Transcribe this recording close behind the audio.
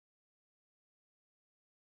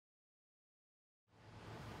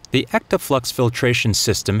The ÄKTA flux filtration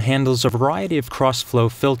system handles a variety of cross-flow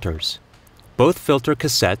filters. Both filter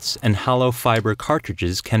cassettes and hollow fiber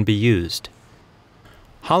cartridges can be used.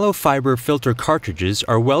 Hollow fiber filter cartridges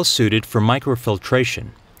are well suited for microfiltration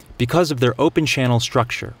because of their open channel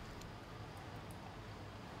structure.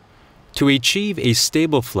 To achieve a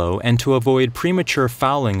stable flow and to avoid premature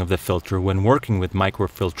fouling of the filter when working with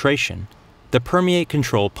microfiltration, the permeate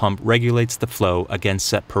control pump regulates the flow against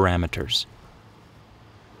set parameters.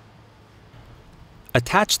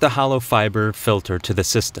 Attach the hollow fiber filter to the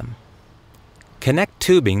system. Connect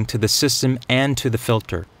tubing to the system and to the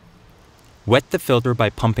filter. Wet the filter by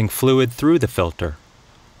pumping fluid through the filter.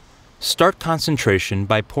 Start concentration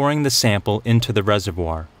by pouring the sample into the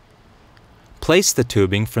reservoir. Place the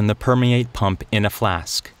tubing from the permeate pump in a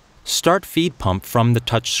flask. Start feed pump from the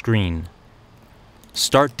touch screen.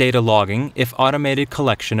 Start data logging if automated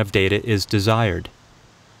collection of data is desired.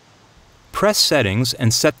 Press settings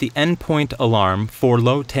and set the endpoint alarm for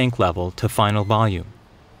low tank level to final volume.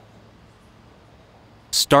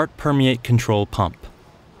 Start permeate control pump.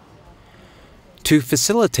 To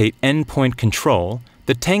facilitate endpoint control,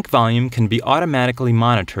 the tank volume can be automatically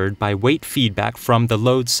monitored by weight feedback from the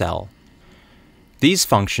load cell. These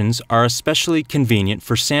functions are especially convenient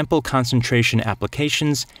for sample concentration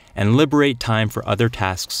applications and liberate time for other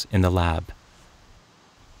tasks in the lab.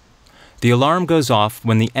 The alarm goes off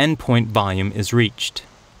when the endpoint volume is reached.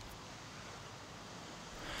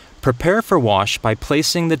 Prepare for wash by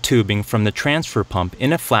placing the tubing from the transfer pump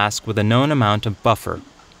in a flask with a known amount of buffer.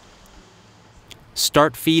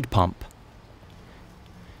 Start feed pump.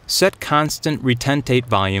 Set constant retentate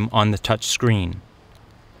volume on the touch screen.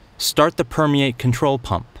 Start the permeate control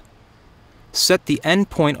pump. Set the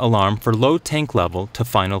endpoint alarm for low tank level to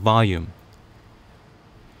final volume.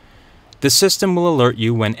 The system will alert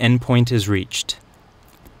you when endpoint is reached.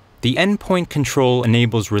 The endpoint control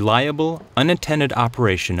enables reliable, unattended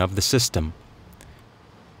operation of the system.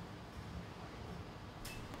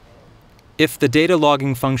 If the data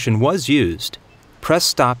logging function was used, press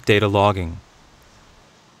Stop Data Logging.